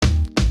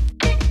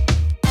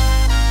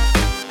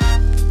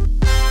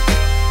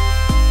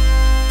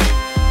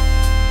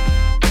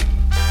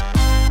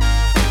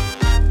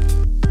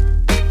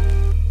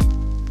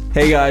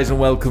Hey guys, and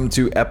welcome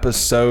to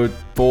episode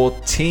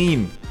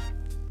 14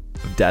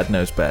 of Dad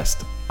Knows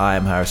Best. I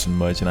am Harrison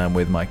Mudge, and I'm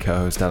with my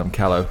co-host Adam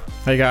Callow.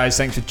 Hey guys,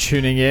 thanks for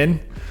tuning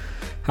in.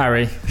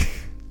 Harry,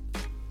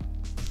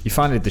 you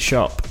funded the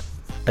shop.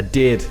 I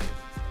did.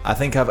 I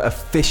think I've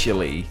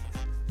officially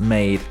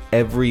made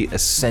every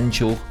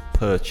essential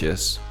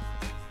purchase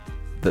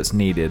that's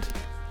needed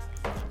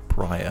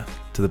prior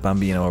to the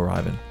Bambino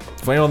arriving.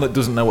 For anyone that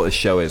doesn't know what this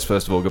show is,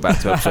 first of all, go back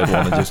to episode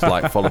 1 and just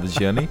follow the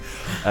journey.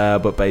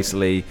 But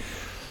basically,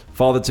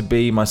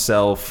 father-to-be,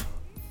 myself...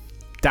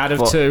 Dad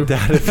of two.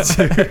 Dad of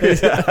two.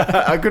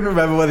 I couldn't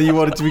remember whether you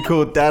wanted to be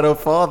called dad or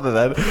father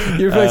then.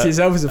 You refer to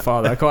yourself as a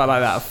father. I quite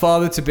like that.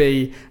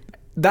 Father-to-be...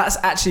 That's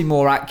actually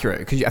more accurate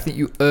because I think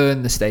you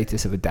earn the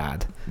status of a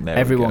dad.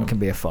 Everyone can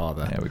be a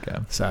father. There we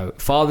go. So,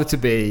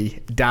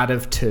 father-to-be, dad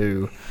of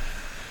two...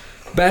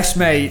 Best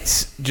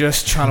mates,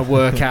 just trying to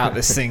work out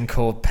this thing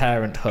called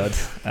parenthood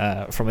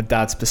from a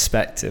dad's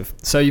perspective.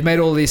 So you've made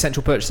all the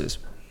essential purchases.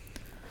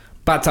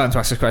 Bad time to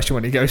ask this question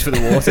when he goes for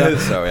the water.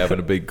 Sorry, having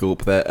a big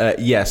gulp there.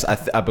 Yes,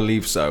 I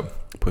believe so.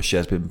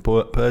 Pushchair's been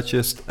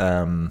purchased.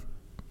 Yeah,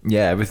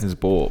 everything's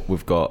bought.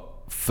 We've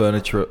got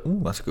furniture. Oh,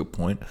 that's a good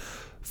point.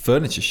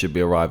 Furniture should be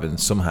arriving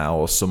somehow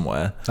or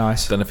somewhere.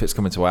 Nice. Don't know if it's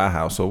coming to our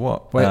house or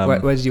what.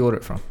 Where did you order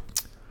it from?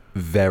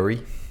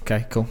 Very.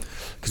 Okay, cool.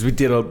 Because we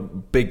did a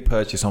big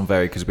purchase on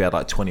Very because we had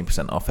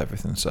 20% off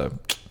everything, so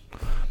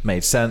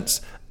made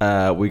sense.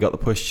 We got the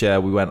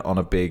pushchair. We went on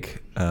a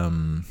big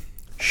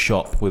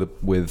shop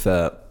with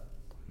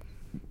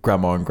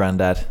Grandma and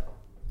Granddad.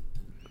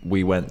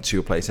 We went to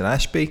a place in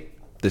Ashby.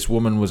 This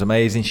woman was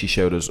amazing. She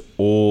showed us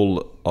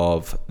all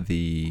of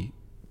the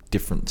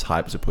different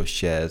types of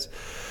pushchairs,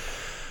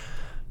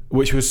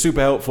 which was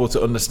super helpful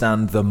to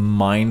understand the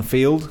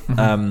minefield.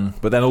 Mm-hmm.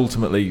 But then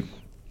ultimately,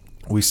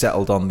 we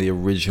settled on the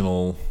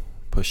original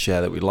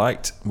pushchair that we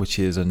liked, which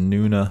is a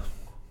Nuna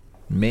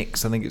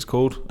Mix, I think it's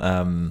called.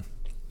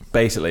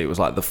 Basically, it was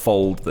like the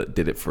fold that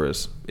did it for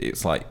us.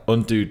 It's like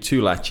undo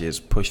 2 latches,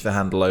 push the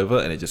handle over,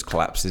 and it just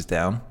collapses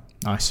down.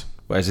 Nice.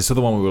 Whereas this other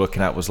one we were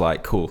looking at was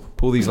like, cool,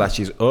 pull these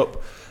latches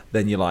up,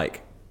 then you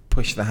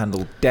push the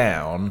handle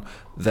down,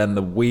 then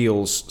the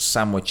wheels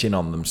sandwich in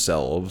on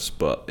themselves,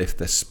 but if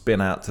they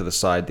spin out to the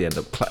side, they end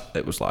up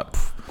it was like,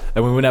 pff.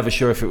 And we were never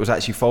sure if it was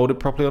actually folded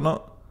properly or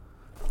not.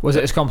 Was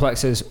it as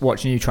complex as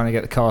watching you trying to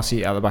get the car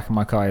seat out of the back of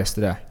my car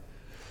yesterday?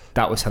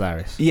 That was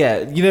hilarious.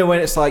 Yeah, you know when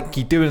it's like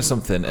you're doing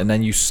something and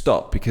then you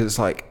stop because it's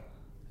like,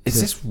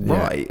 is this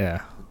right?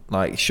 Yeah.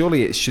 Like,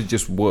 surely it should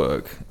just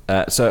work.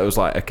 So it was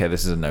like, okay,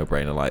 this is a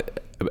no-brainer.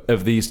 Like,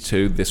 of these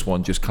two, this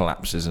one just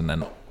collapses and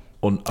then...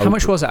 How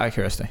much was it, out of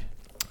curiosity?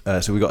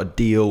 So we got a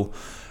deal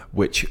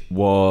which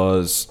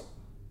was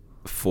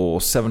for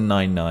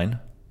 $799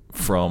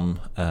 from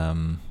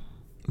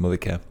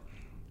Mothercare.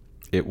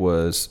 It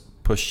was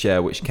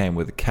pushchair which came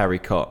with a carry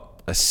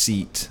cot, a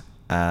seat,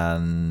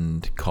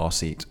 and car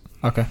seat.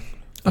 Okay,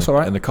 that's all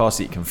right. And the car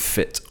seat can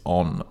fit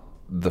on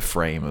the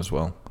frame as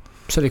well.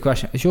 Silly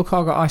question. Has your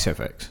car got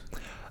ISOFIX?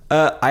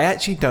 I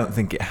actually don't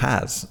think it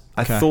has.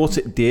 I thought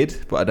it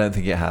did, but I don't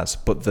think it has.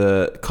 But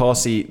the car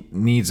seat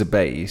needs a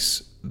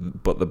base,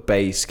 but the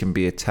base can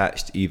be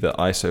attached either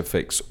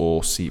ISOFIX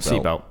or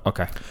seatbelt. Seatbelt,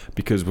 okay.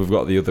 Because we've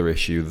got the other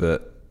issue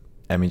that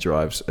Emmy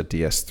drives a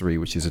DS3,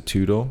 which is a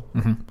 2-door.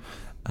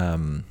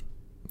 Mm-hmm.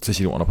 So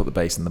she didn't want to put the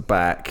base in the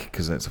back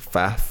because it's a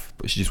faff,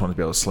 but she just wanted to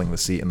be able to sling the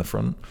seat in the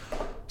front.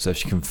 So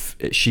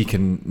she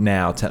can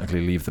now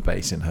technically leave the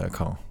base in her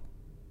car.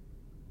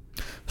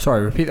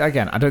 Sorry, repeat that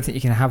again. I don't think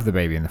you can have the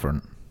baby in the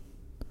front.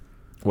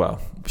 Well,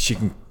 she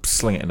can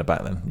sling it in the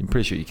back then. I'm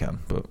pretty sure you can,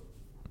 but...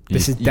 You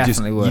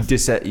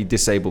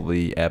disable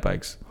the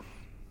airbags.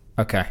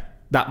 Okay.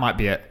 That might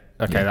be it.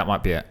 That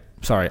might be it.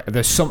 Sorry,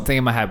 there's something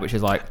in my head which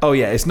is like... Oh,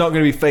 yeah, it's not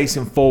going to be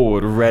facing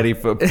forward, ready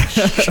for...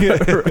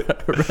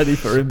 ready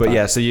for impact. But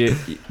yeah, so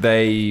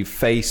they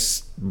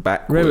face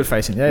backward. Rearward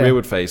facing, yeah.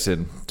 Rearward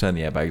facing, turn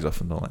the airbags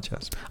off and all that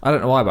jazz. I don't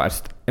know why,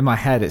 but in my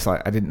head, it's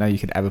like I didn't know you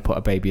could ever put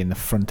a baby in the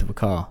front of a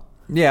car.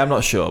 Yeah, I'm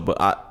not sure,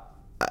 but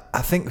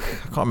I think...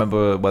 I can't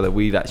remember whether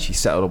we'd actually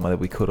settled on whether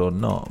we could or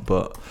not,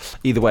 but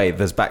either way,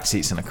 there's back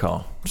seats in a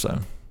car, so,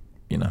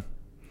 you know.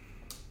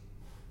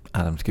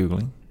 Adam's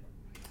Googling.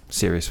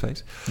 Serious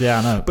face. Yeah,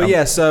 I know. But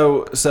yeah,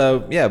 so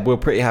yeah, we're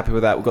pretty happy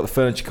with that. We've got the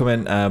furniture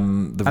coming.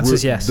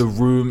 Answers yes. The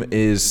room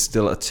is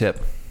still a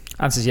tip.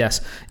 Answers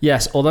yes.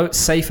 Yes, although it's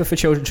safer for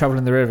children traveling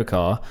in the rear of a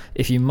car,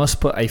 if you must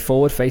put a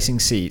forward-facing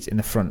seat in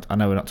the front, I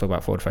know we're not talking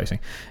about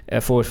forward-facing,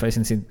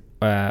 forward-facing seat,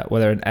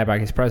 whether an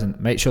airbag is present,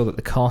 make sure that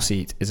the car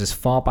seat is as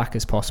far back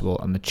as possible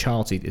and the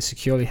child seat is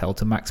securely held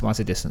to maximise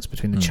the distance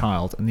between the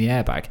child and the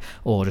airbag,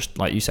 or just,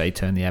 like you say,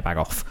 turn the airbag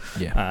off.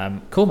 Yeah.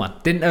 Cool, man.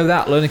 Didn't know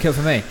that. Learning curve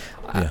for me.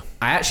 Yeah.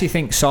 I actually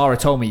think Sarah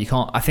told me you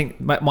can't. I think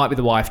it might be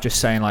the wife just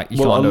saying like you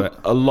can't do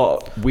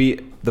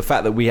it. The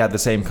fact that we had the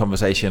same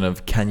conversation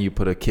of can you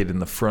put a kid in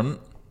the front,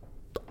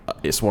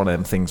 it's one of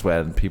them things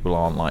where people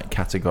aren't like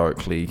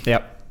categorically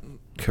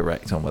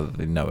correct on whether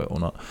they know it or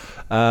not.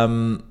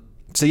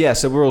 So yeah,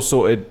 so we're all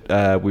sorted.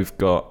 We've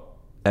got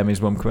Emmy's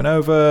mum coming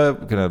over.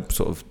 We're gonna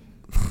sort of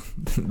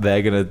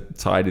they're gonna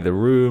tidy the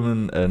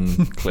room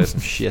and clear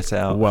some shit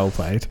out. Well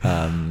played.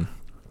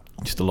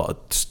 Just a lot of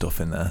stuff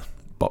in there,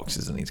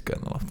 boxes that need to go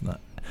in the loft and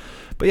that.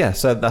 But yeah,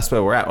 so that's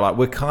where we're at. Like,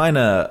 we're kind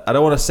of, I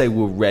don't want to say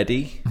we're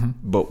ready,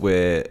 but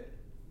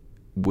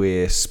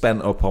we're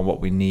spent up on what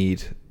we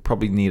need.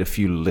 Probably need a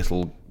few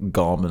little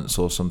garments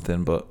or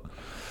something, but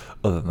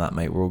other than that,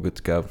 mate, we're all good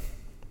to go.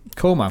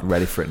 Cool, man.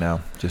 Ready for it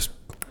now.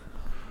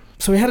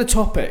 So we had a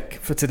topic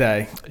for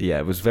today. Yeah,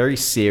 it was a very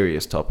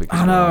serious topic.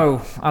 I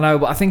know,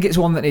 but I think it's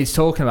one that needs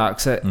talking about,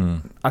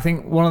 because I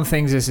think one of the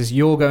things is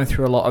you're going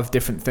through a lot of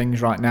different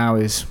things right now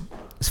as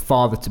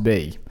father to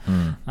be,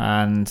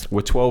 and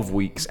we're 12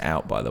 weeks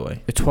out, by the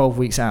way. We're 12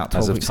 weeks out.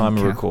 12 as of weeks time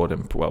of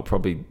recording, well,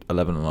 probably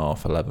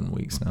 11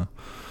 weeks now.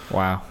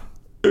 Wow.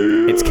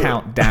 It's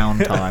countdown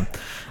time.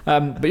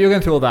 But you're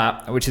going through all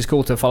that, which is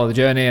cool to follow the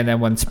journey, and then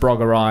when Sprog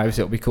arrives,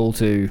 it'll be cool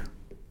to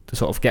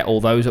sort of get all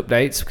those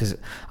updates, because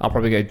I'll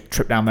probably go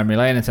trip down memory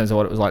lane in terms of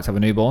what it was like to have a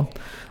newborn.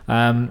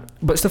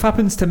 But stuff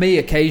happens to me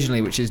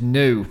occasionally, which is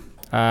new.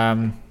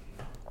 And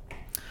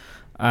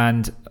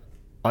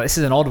this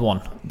is an odd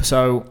one.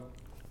 So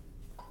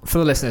for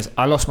the listeners,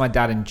 I lost my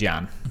dad in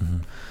Jan.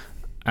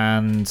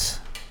 And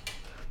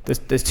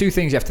there's two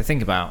things you have to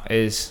think about.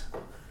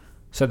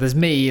 So there's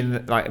me,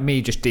 and like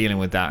me just dealing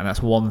with that, and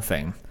that's one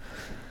thing.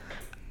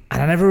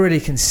 And I never really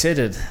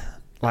considered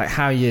like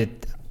how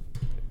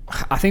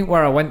I think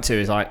where I went to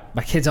is like,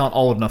 my kids aren't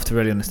old enough to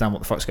really understand what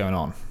the fuck's going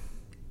on.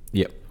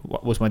 Yep.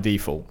 What was my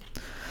default.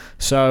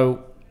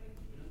 So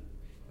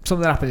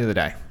something happened the other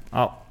day.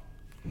 And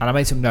I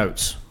made some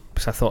notes,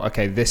 because I thought,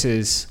 okay, this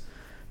is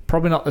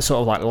probably not the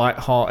sort of like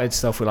light-hearted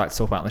stuff we like to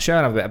talk about on the show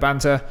and have a bit of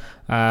banter,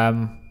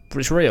 but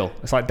it's real.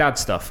 It's like dad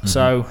stuff.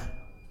 So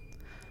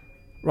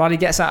Riley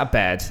gets out of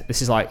bed.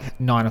 This is like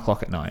 9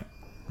 o'clock at night.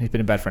 He's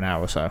been in bed for an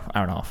hour or so,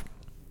 hour and a half.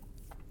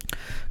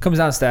 Comes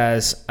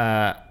downstairs,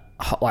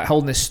 like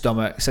holding his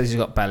stomach, says he's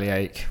got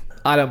bellyache.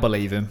 I don't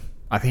believe him.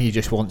 I think he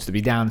just wants to be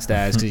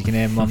downstairs because he can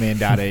hear mummy and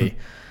daddy.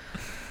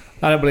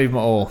 I don't believe him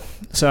at all.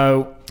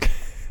 So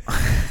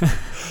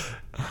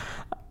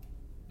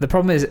the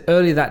problem is,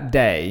 earlier that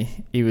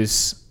day he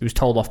was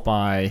told off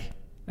by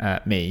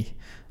me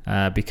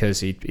because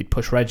he'd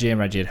pushed Reggie, and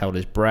Reggie had held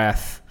his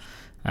breath,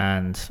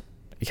 and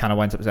he kind of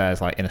went upstairs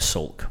like in a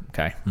sulk.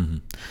 Okay.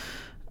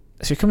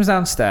 So he comes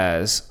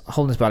downstairs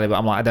holding his belly, but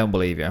I'm like, I don't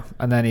believe you.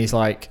 And then he's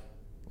like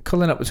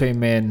cuddling up between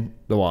me and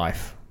the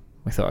wife.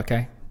 We thought,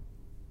 okay,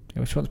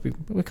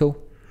 we're cool.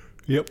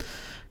 Yep.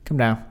 Come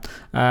down.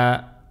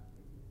 And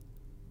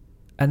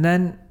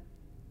then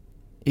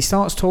he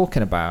starts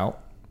talking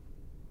about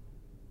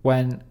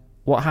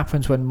what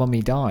happens when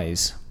mummy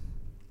dies.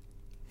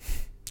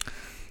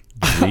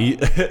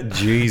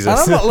 Jesus. And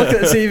I'm not looking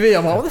at the TV.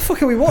 I'm like, what the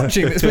fuck are we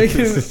watching? It's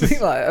making us think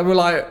like, and we're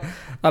like,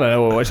 I don't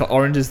know, we'll watch like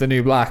Orange is the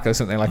New Black or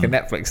something, like a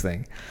Netflix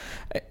thing.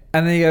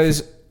 And then he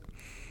goes,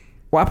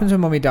 what happens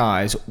when mummy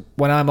dies?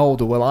 When I'm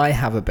older, will I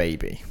have a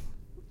baby?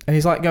 And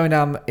he's like going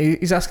down,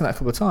 he's asking that a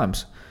couple of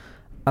times.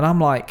 And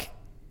I'm like,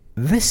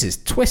 this is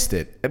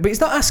twisted. But he's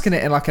not asking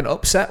it in like an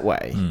upset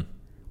way,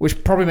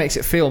 which probably makes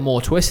it feel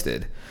more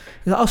twisted.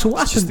 He's like, oh, so what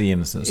happens? Just the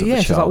innocence of the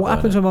child. She's like, what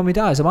happens when mummy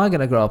dies? Am I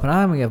going to grow up and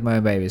I'm going to have my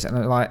own babies? And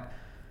I'm like,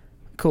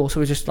 cool. So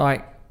we just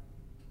like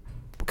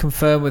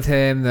confirm with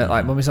him that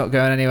like mummy's not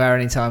going anywhere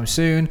anytime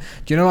soon.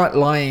 Do you know like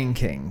Lion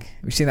King?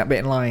 We've seen that bit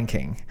in Lion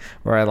King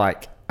where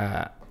like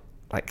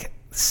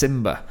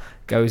Simba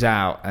goes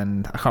out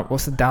and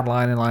what's the dad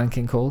lion in Lion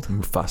King called?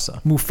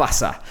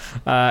 Mufasa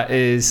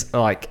is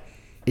like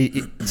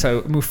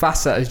so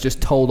Mufasa has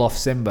just told off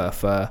Simba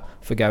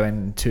for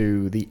going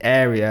to the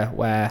area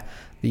where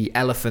the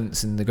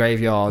elephants and the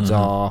graveyards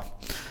are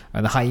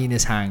and the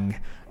hyenas hang,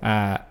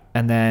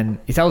 and then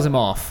he tells him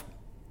off,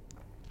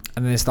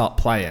 and then they start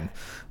playing,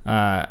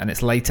 and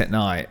it's late at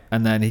night,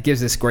 and then he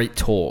gives this great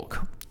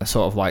talk,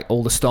 sort of like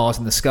all the stars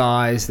in the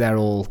skies, they're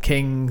all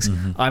kings,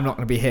 I'm not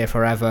going to be here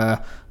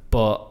forever,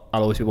 but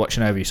I'll always be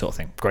watching over you, sort of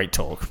thing. Great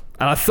talk.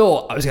 And I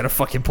thought I was going to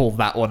fucking pull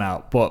that one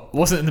out, but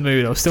wasn't in the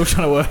mood. I was still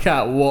trying to work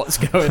out what's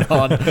going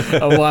on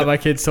and why my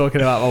kid's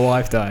talking about my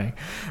wife dying.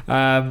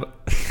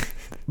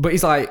 But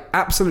he's like,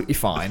 absolutely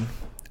fine.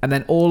 And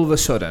then all of a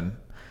sudden,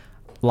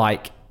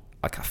 like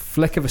a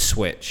flick of a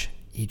switch,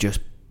 he just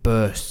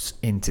bursts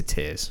into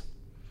tears.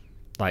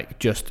 Like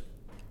just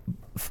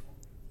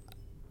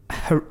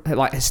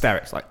like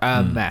hysterics, like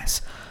a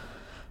mess.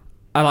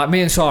 And like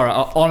me and Sarah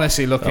are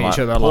honestly looking at each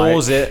other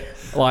pause like... it.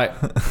 Like,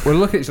 we're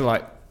looking at each other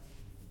like,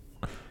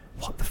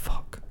 what the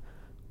fuck?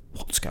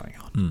 What's going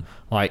on?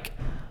 Like,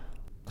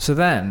 so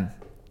then,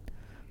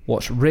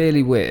 what's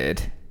really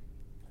weird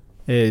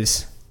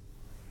is,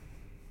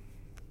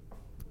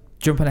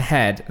 jumping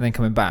ahead and then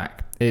coming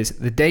back, is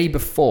the day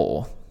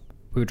before,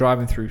 we were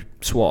driving through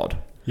Swad.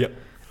 Yep.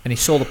 And he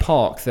saw the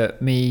park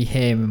that me,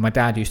 him, and my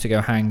dad used to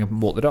go hang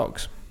and walk the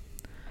dogs.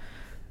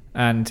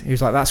 And he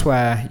was like, that's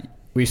where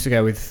we used to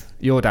go with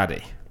your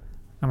daddy.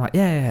 I'm like,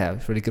 yeah, it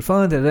was really good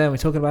fun. And we're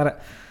talking about it.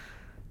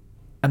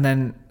 And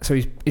then, so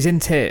he's in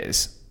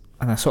tears.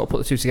 And I sort of put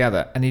the two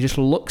together. And he just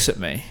looks at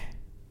me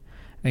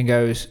and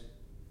goes,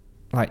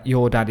 like,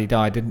 your daddy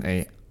died, didn't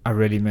he? I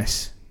really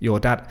miss your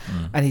dad.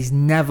 And he's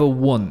never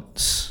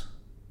once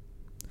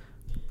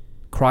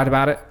cried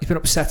about it. He's been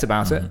upset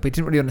about it, but he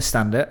didn't really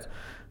understand it.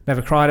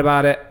 Never cried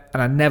about it,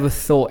 and I never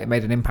thought it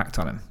made an impact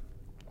on him.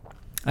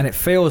 And it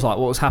feels like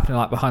what was happening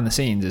like behind the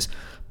scenes is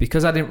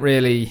because I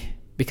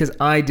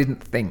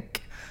didn't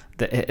think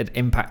that it had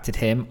impacted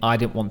him, I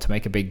didn't want to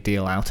make a big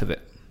deal out of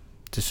it,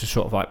 just to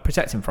sort of like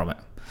protect him from it.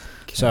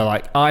 Okay. So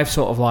like I've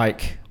sort of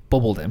like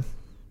bubbled him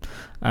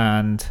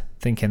and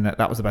thinking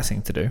that was the best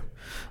thing to do,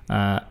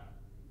 and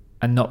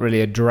not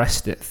really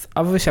addressed it.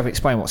 Obviously I've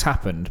explained what's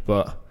happened,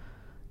 but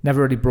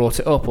never really brought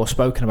it up or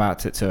spoken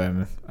about it to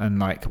him. And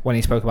like when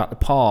he spoke about the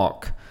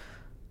park,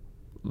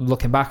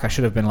 looking back, I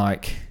should have been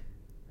like,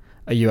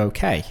 are you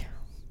okay?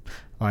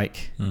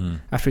 Like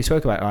after he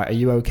spoke about it, like, are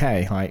you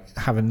okay? Like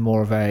having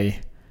more of a,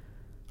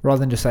 rather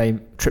than just a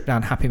trip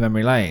down happy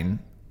memory lane,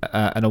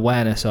 an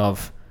awareness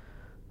of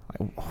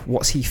like,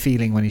 what's he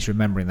feeling when he's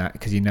remembering that,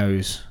 because he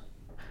knows.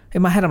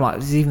 In my head I'm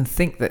like, does he even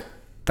think that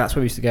that's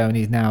where he used to go and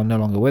he's now no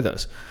longer with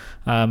us?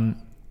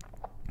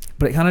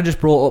 But it kind of just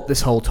brought up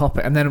this whole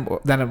topic, and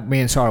then me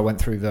and Sarah went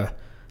through the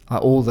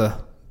all the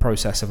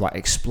process of like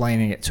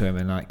explaining it to him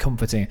and like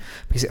comforting,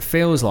 because it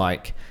feels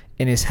like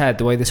in his head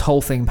the way this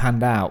whole thing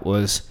panned out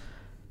was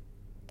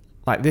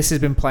like this has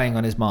been playing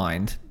on his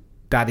mind.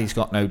 Daddy's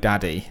got no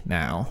daddy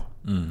now,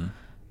 and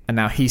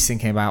now he's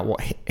thinking about what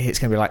it's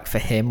going to be like for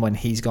him when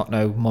he's got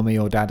no mummy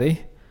or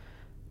daddy,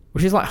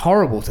 which is like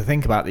horrible to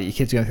think about, that your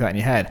kid's going through that in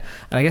your head.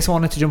 And I guess I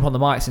wanted to jump on the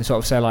mics and sort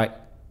of say like,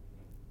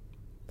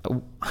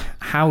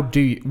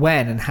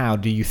 when and how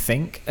do you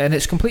think? And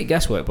it's complete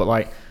guesswork, but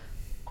like,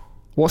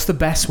 what's the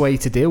best way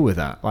to deal with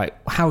that? Like,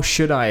 how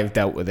should I have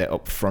dealt with it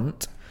up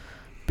front?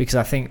 Because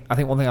I think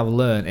one thing I've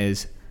learned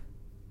is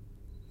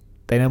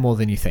they know more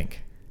than you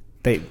think.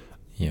 They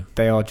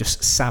are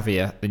just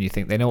savvier than you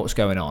think. They know what's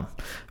going on,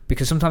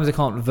 because sometimes they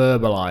can't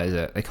verbalize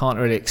it. They can't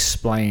really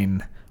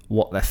explain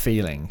what they're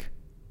feeling,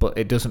 but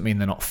it doesn't mean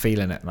they're not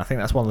feeling it. And I think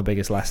that's one of the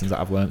biggest lessons that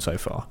I've learned so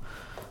far.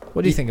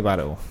 What do you think about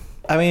it all?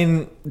 I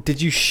mean, did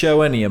you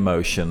show any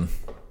emotion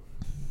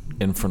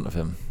in front of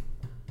him?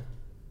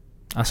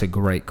 That's a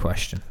great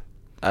question.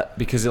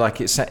 Because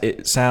like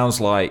it sounds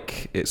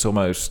like it's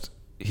almost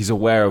he's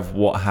aware of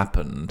what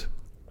happened,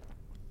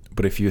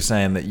 but if you're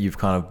saying that you've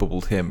kind of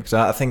bubbled him, because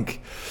I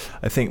think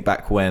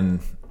back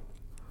when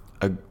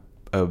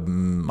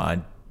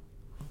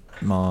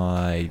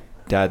my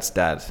dad's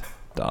dad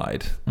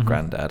died,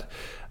 granddad,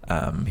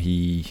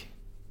 he,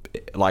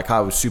 like,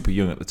 I was super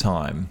young at the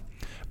time.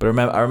 But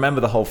I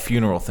remember the whole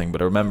funeral thing.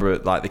 But I remember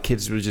it, like the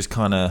kids were just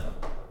kind of.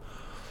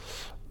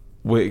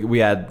 We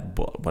had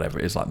whatever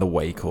it is, like the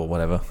wake or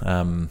whatever.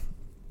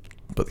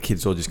 But the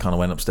kids all just kind of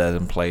went upstairs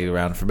and played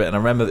around for a bit. And I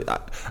remember,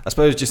 I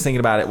suppose, just thinking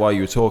about it while you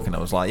were talking, I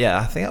was like,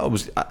 yeah, I think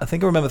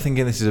I remember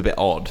thinking this is a bit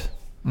odd.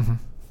 Mm-hmm.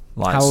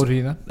 Like, how old are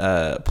you then?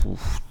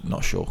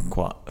 Not sure.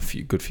 Quite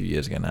a good few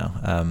years ago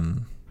now.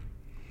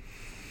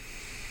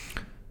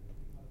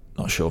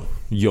 Not sure.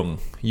 Young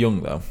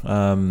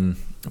though.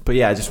 But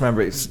yeah, I just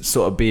remember it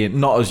sort of being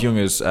not as young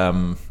as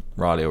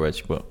Riley or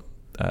Reg, but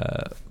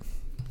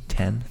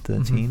 10,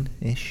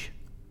 13-ish.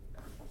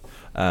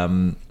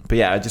 But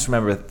yeah, I just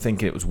remember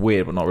thinking it was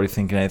weird, but not really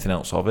thinking anything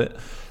else of it.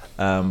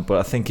 But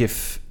I think I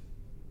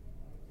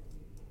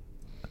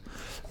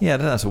don't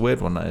know, that's a weird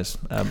one, that is.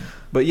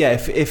 But yeah,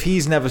 if he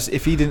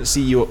didn't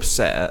see you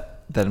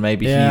upset, then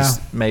maybe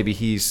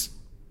he's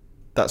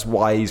that's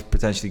why he's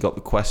potentially got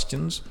the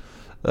questions.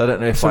 I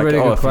don't know if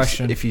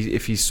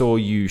if he saw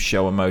you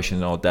show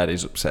emotion or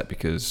daddy's upset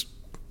because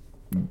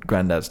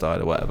granddad's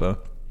died or whatever,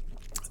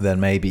 then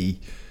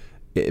maybe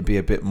it'd be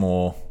a bit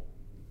more.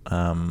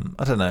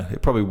 I don't know.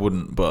 It probably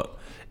wouldn't, but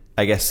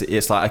I guess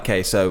it's like,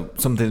 okay, so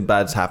something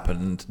bad's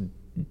happened.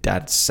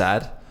 Dad's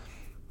sad.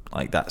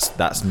 Like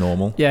that's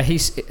normal. Yeah,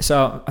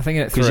 so I'm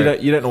thinking it through.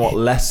 Because you don't know what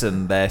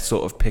lesson they're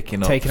sort of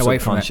picking up away from it.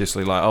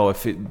 subconsciously. Like, oh,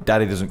 if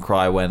daddy doesn't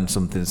cry when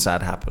something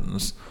sad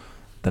happens,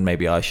 then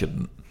maybe I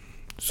shouldn't.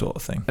 Sort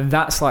of thing. And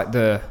that's like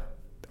the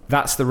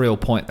real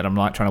point that I'm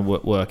like trying to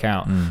work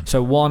out.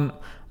 So one,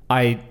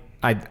 I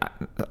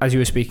as you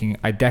were speaking,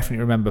 I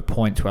definitely remember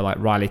points where like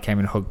Riley came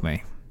and hugged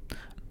me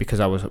because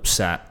I was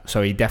upset.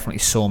 So he definitely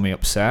saw me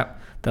upset.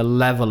 The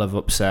level of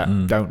upset,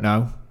 don't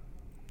know.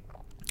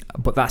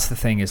 But that's the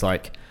thing, is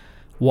like,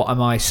 what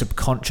am I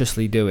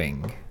subconsciously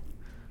doing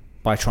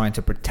by trying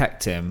to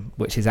protect him,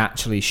 which is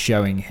actually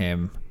showing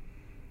him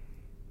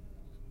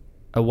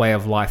a way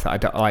of life that I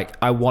don't like.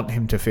 I want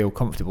him to feel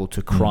comfortable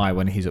to cry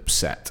when he's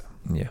upset.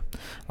 Yeah.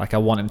 Like, I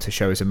want him to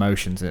show his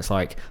emotions, and it's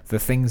like the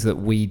things that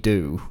we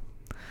do,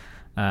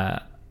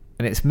 and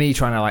it's me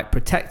trying to like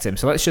protect him.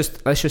 So let's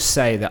just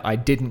say that I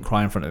didn't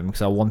cry in front of him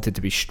because I wanted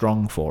to be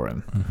strong for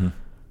him. Mm-hmm.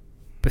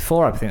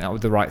 Before, I think that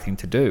was the right thing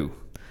to do.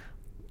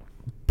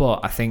 But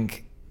I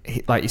think,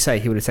 like you say,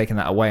 he would have taken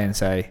that away and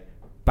say,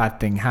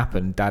 bad thing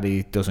happened,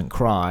 daddy doesn't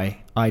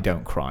cry, I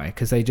don't cry,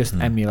 because they just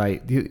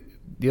emulate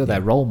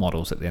they're role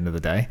models at the end of the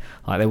day.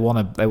 Like, they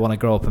want to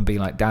grow up and be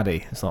like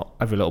daddy. It's not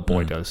every little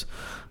boy does.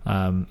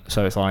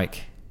 So it's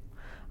like,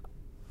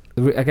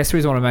 I guess the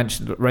reason I want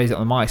to raise it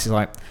on the mic is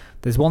like,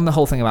 there's the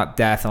whole thing about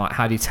death and like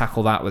how do you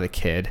tackle that with a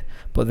kid,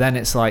 but then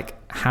it's like,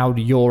 how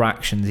do your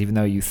actions, even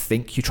though you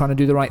think you're trying to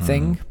do the right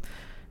thing,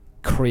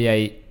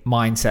 create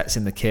mindsets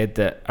in the kid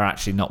that are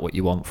actually not what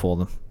you want for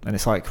them? And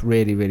it's like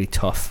really, really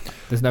tough.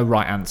 There's no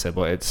right answer,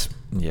 but it's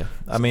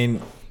I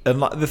mean, and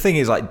like the thing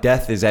is, like,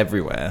 death is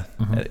everywhere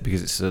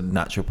because it's a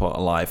natural part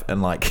of life.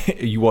 And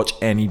like, you watch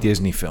any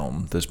Disney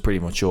film, there's pretty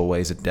much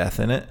always a death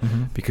in it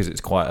because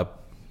it's quite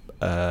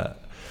a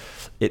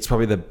it's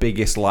probably the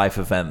biggest life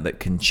event that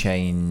can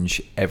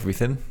change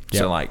everything. Yep.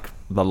 So like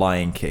The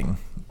Lion King,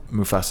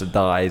 Mufasa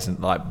dies, and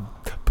like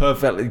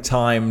perfectly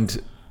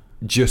timed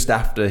just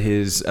after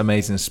his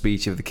amazing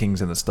speech of the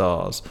Kings and the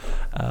Stars.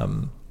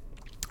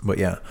 But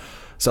yeah,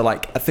 so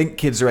like, I think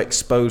kids are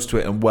exposed to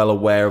it and well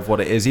aware of what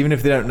it is, even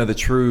if they don't know the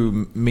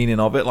true meaning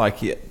of it.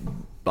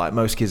 Like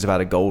most kids have had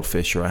a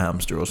goldfish or a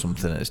hamster or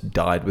something that's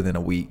died within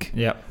a week.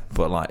 Yep.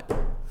 But like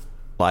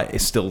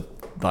it's still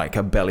like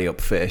a belly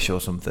up fish or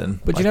something.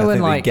 But like, you know, I when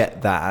think like, they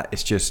get that,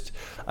 it's just,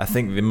 I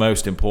think the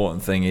most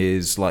important thing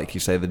is, like you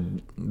say,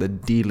 the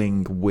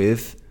dealing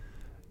with,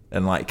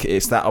 and like,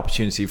 it's that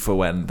opportunity for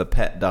when the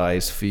pet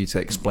dies for you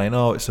to explain,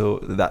 so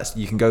that's,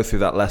 you can go through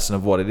that lesson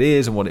of what it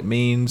is and what it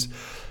means.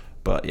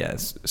 But yeah,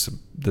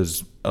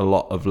 there's a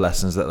lot of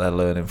lessons that they're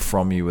learning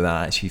from you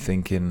without actually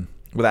thinking,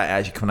 without it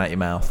actually coming out your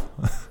mouth.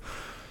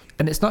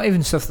 and it's not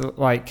even stuff that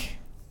like,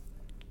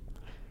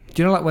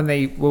 do you know, like when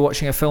they were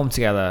watching a film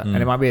together and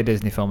it might be a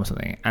Disney film or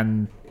something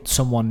and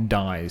someone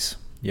dies?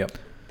 Yep.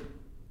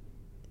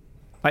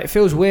 Like, it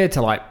feels weird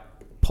to like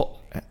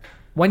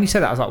when you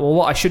said that, I was like, well,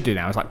 what I should do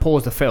now is like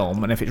pause the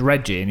film, and if it's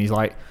Reggie and he's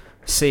like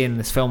seeing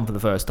this film for the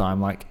first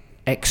time, like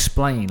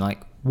explain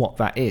like what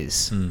that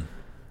is.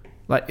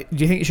 Like, do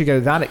you think you should go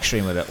that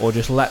extreme with it, or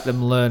just let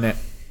them learn it?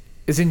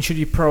 As in, should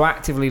you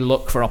proactively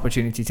look for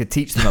opportunity to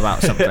teach them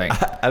about something?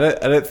 I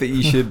don't think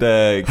you should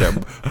go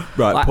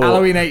right. Like Paul,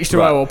 Halloween H2O,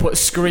 right, or put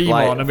Scream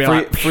on and be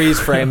like, freeze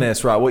frame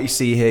this. Right, what you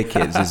see here,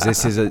 kids, is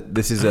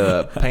this is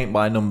a paint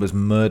by numbers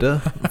murder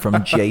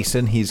from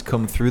Jason. He's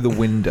come through the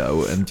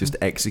window and just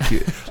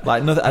execute.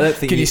 Like, nothing. I don't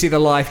think. Can you see the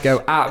life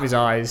go out of his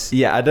eyes?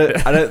 Yeah, I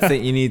don't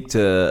think you need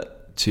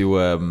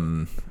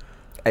to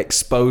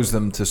expose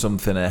them to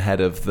something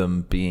ahead of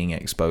them being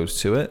exposed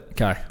to it.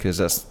 Okay. Because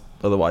that's,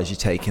 otherwise you're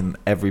taking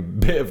every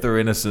bit of their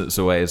innocence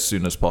away as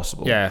soon as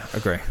possible. Yeah,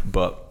 agree.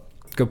 But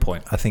good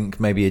point. I think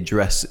maybe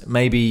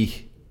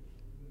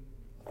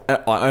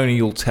only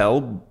you'll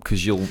tell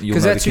because you'll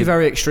because they're two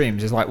very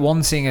extremes. It's like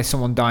one seeing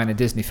someone die in a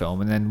Disney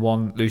film and then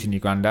one losing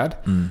your granddad.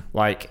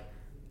 Like,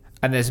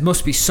 and there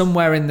must be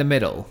somewhere in the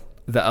middle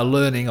that a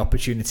learning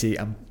opportunity,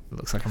 and it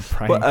looks like I'm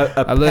praying,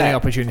 a learning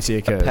opportunity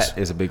occurs. A pet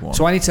is a big one.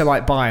 So I need to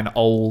like buy an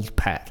old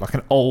pet, like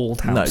an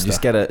old hamster. No,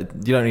 just get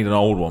you don't need an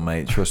old one,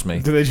 mate, trust me.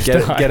 Do they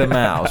just get a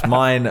mouse.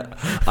 Mine,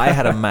 I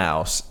had a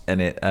mouse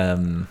and it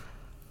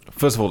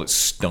first of all it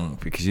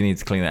stunk because you need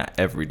to clean that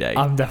every day.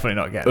 I'm definitely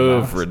not getting that.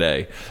 Every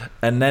day.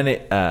 And then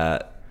it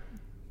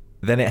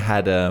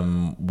had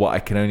what I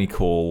can only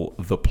call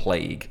the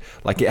plague.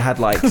 Like, it had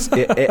like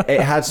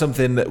it had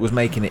something that was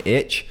making it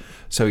itch.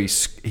 So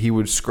he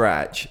would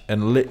scratch,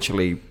 and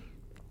literally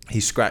he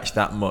scratched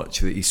that much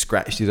that he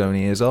scratched his own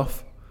ears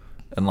off,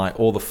 and like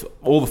all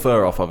the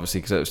fur off, obviously,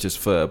 because it was just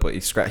fur. But he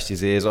scratched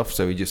his ears off,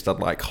 so he just had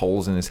like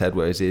holes in his head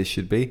where his ears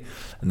should be,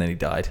 and then he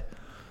died.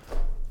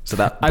 So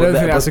that I don't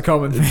think that's a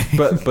common thing.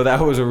 But that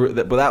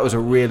was a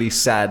really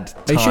sad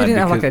time. They shouldn't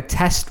have like a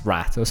test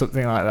rat or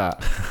something like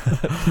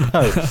that.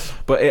 No,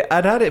 but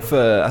I'd had it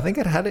for, I think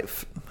I'd had it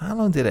for, how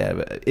long did it have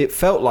it? It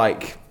felt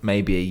like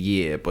maybe a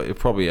year, but it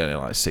probably only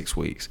like 6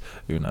 weeks.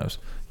 Who knows?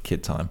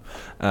 Kid time.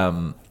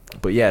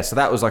 But yeah, so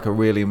that was like a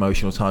really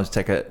emotional time to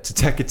take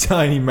a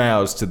tiny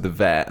mouse to the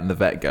vet, and the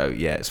vet go,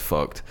 yeah, it's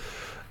fucked.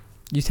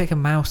 You take a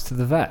mouse to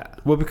the vet?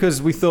 Well,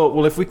 because we thought,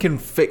 well, if we can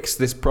fix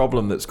this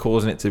problem that's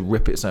causing it to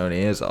rip its own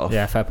ears off.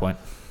 Yeah, fair point.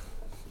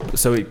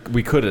 So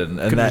we couldn't.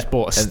 Could have just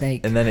bought a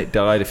snake. And then it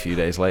died a few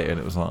days later, and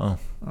it was like, oh.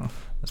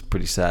 That's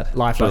pretty sad.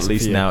 Life but lesson at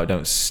least for you. now it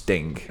don't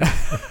stink.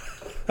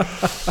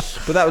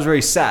 But that was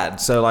very sad.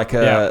 So like,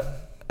 so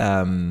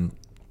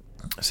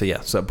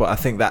yeah. So, but I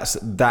think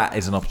that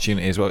is an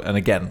opportunity as well. And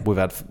again, we've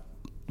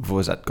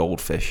always had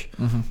goldfish.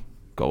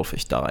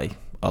 Goldfish die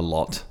a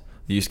lot.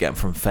 You used to get them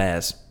from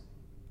fairs.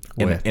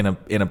 In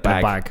a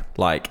bag.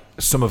 Like,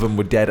 some of them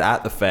were dead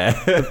at the fair. I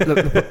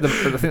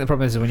think the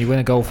problem is when you win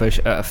a goldfish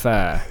at a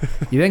fair,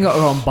 you then got to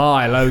go and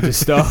buy loads of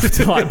stuff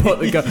to like put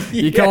the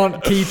you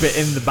can't keep it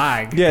in the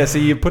bag. Yeah, so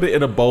you put it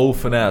in a bowl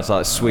for now. It's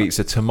like, sweet.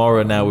 So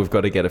tomorrow now we've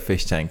got to get a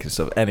fish tank and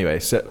stuff. Anyway,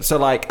 so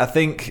like, I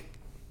think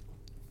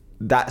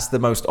that's the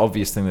most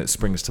obvious thing that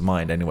springs to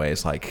mind anyway.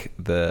 It's like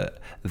the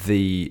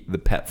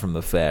pet from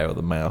the fair, or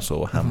the mouse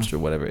or hamster or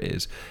whatever it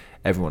is.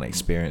 Everyone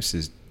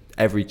experiences.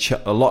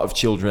 A lot of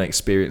children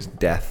experience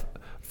death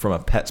from a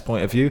pet's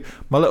point of view.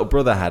 My little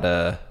brother had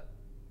a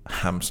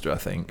hamster, I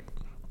think,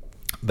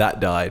 that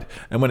died,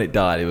 and when it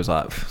died, it was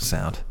like,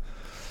 sound.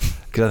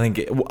 because I think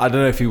I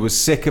don't know if he was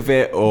sick of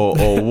it or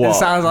what. It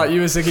sounds like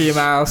you were sick of your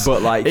mouse,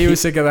 but like he was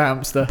sick of the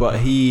hamster.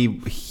 But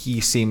he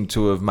seemed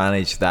to have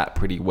managed that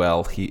pretty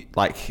well.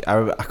 I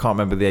can't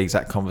remember the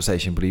exact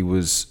conversation, but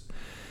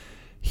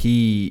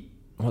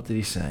what did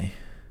he say?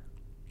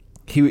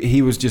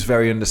 He was just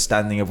very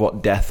understanding of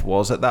what death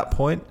was at that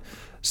point.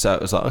 So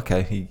it was like,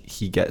 okay,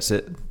 he gets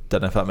it.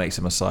 Don't know if that makes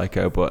him a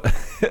psycho,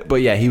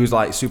 but yeah, he was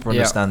like super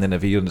understanding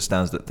of, he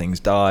understands that things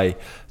die,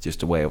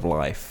 just a way of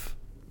life.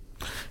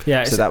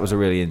 Yeah. So that was a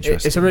really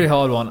interesting. It's a really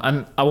hard one,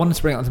 and I wanted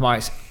to bring it onto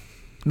Mike's.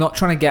 Not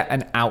trying to get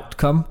an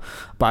outcome,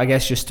 but I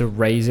guess just to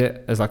raise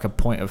it as like a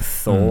point of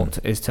thought,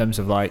 in terms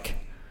of like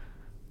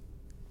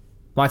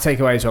my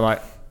takeaways are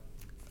like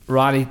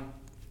Riley.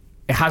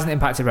 It hasn't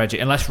impacted Reggie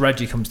unless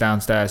Reggie comes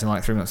downstairs in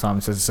like 3 months' time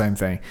and says the same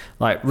thing.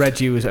 Like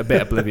Reggie was a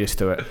bit oblivious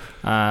to it,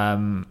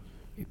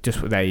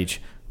 just with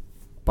age.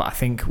 But I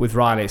think with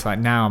Riley, it's like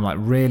now I'm like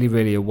really,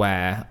 really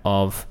aware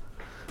of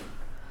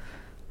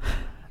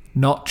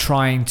not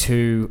trying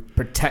to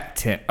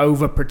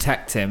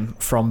overprotect him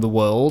from the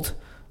world,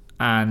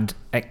 and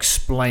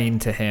explain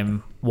to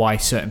him why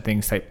certain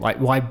things take, like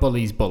why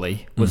bullies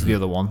bully was the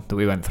other one that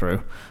we went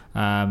through,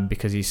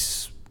 because he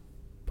sounds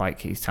like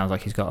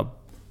he's got a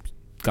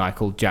guy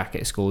called Jack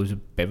at school who's a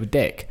bit of a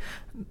dick.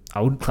 I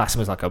wouldn't class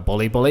him as like a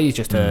bully. He's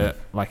just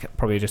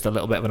probably just a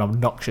little bit of an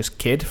obnoxious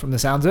kid from the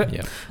sounds of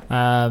it.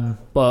 Yeah.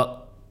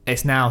 But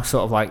it's now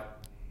sort of like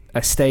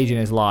a stage in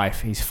his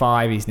life. He's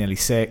 5, he's nearly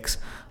 6,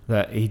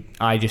 that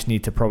I just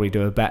need to probably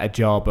do a better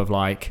job of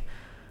like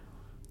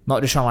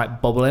not just trying to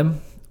like bubble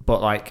him,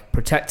 but like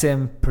protect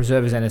him,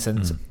 preserve his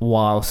innocence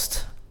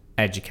whilst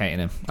educating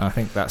him. And I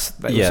think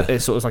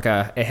it's sort of like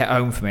it hit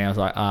home for me. I was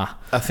like,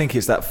 I think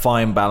it's that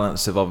fine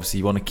balance of, obviously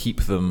you want to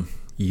keep them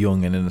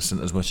young and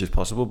innocent as much as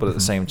possible, but at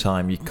the same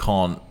time you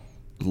can't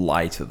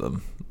lie to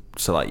them.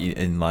 So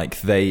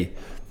like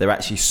they're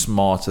actually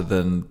smarter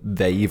than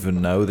they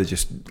even know. They're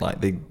just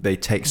like they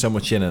take so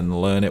much in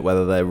and learn it,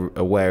 whether they're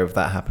aware of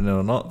that happening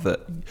or not.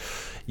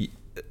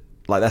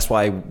 Like that's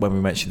why when we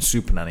mentioned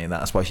Super Nanny and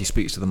that's why she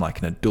speaks to them like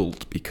an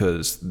adult,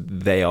 because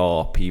they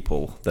are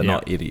people. They're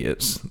not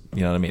idiots.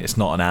 You know what I mean? It's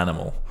not an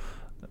animal.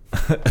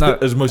 No.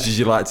 As much as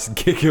you like to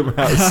kick him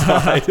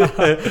outside. No,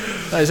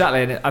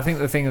 exactly. And I think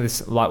the thing of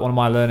this, like one of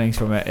my learnings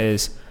from it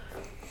is,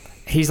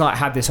 he's like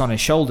had this on his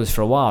shoulders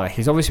for a while.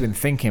 He's obviously been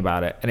thinking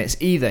about it, and it's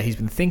either he's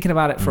been thinking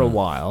about it for a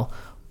while,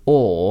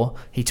 or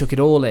he took it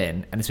all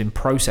in and has been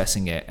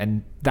processing it,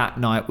 and that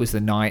night was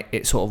the night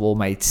it sort of all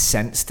made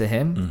sense to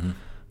him.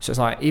 So it's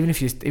like, even if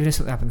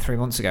something happened 3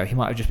 months ago, he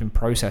might have just been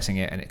processing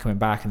it and it coming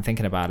back and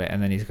thinking about it,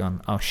 and then he's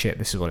gone, oh shit,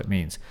 this is what it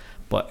means.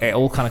 But it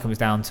all kind of comes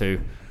down to,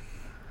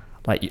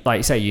 like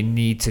you say, you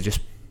need to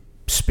just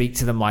speak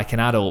to them like an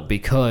adult,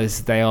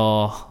 because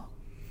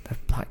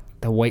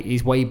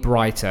he's way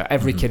brighter.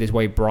 Every kid is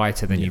way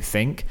brighter than you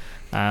think.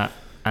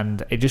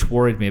 And it just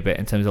worried me a bit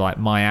in terms of like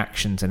my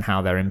actions and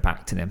how they're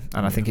impacting him.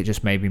 And I think it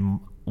just made me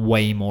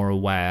way more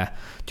aware.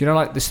 Do you know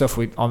like the stuff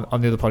we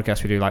on the other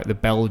podcast we do, like the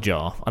bell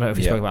jar? I don't know if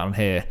we spoke about it on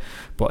here,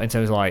 but in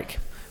terms of like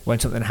when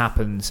something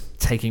happens,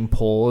 taking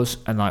pause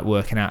and like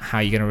working out how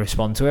you're going to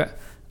respond to it.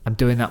 I'm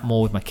doing that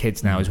more with my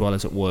kids now as well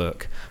as at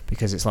work,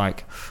 because it's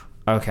like,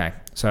 okay,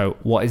 so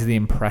what is the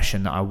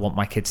impression that I want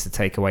my kids to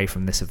take away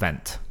from this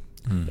event?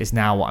 Is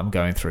now what I'm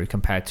going through,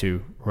 compared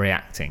to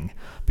reacting,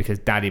 because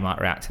daddy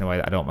might react in a way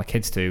that I don't want my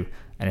kids to,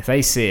 and if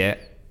they see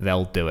it,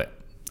 they'll do it.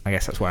 I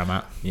guess that's where I'm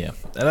at. Yeah,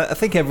 and I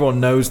think everyone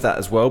knows that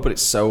as well, but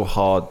it's so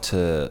hard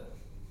to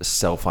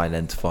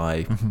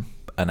self-identify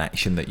an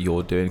action that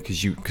you're doing,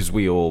 because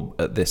we all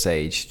at this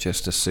age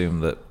just assume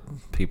that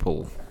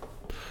people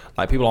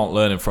aren't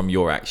learning from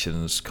your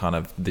actions. Kind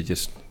of,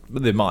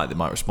 they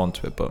might respond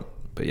to it, but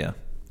yeah.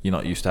 You're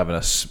not used to having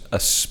a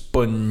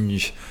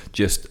sponge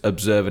just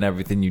observing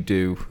everything you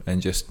do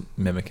and just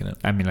mimicking it.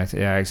 Emulate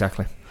it, yeah,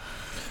 exactly.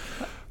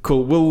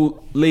 Cool.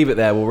 We'll leave it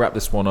there. We'll wrap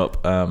this one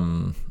up.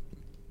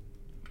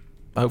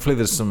 Hopefully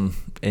there's some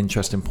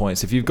interesting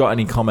points. If you've got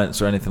any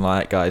comments or anything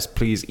like that, guys,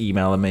 please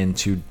email them in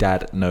to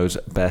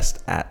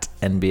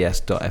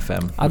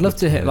dadknowsbest@nbs.fm. I'd love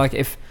to hear, like,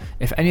 if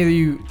any of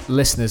you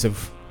listeners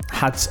have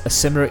had a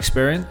similar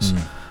experience,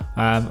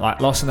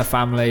 like loss in the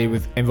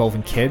family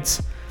involving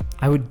kids,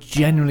 I would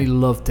genuinely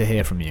love to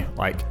hear from you.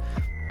 Like,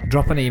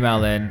 drop an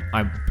email in.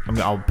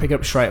 I'll pick it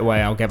up straight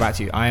away. I'll get back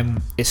to you.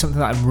 It's something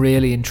that I'm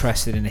really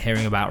interested in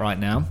hearing about right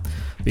now,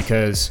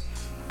 because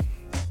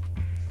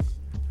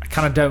I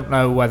kind of don't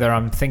know whether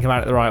I'm thinking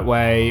about it the right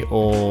way,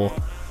 or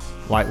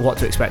like what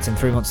to expect in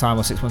 3 months' time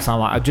or 6 months' time.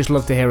 Like, I'd just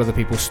love to hear other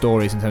people's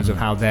stories in terms of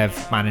how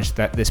they've managed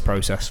this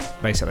process,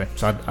 basically.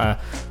 So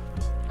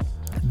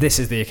this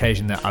is the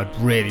occasion that I'd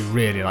really,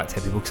 really like to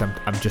hear people, because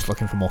I'm just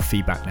looking for more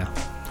feedback now.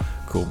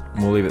 Cool.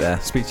 We'll leave it there.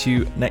 Speak to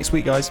you next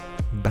week, guys.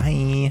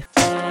 Bye.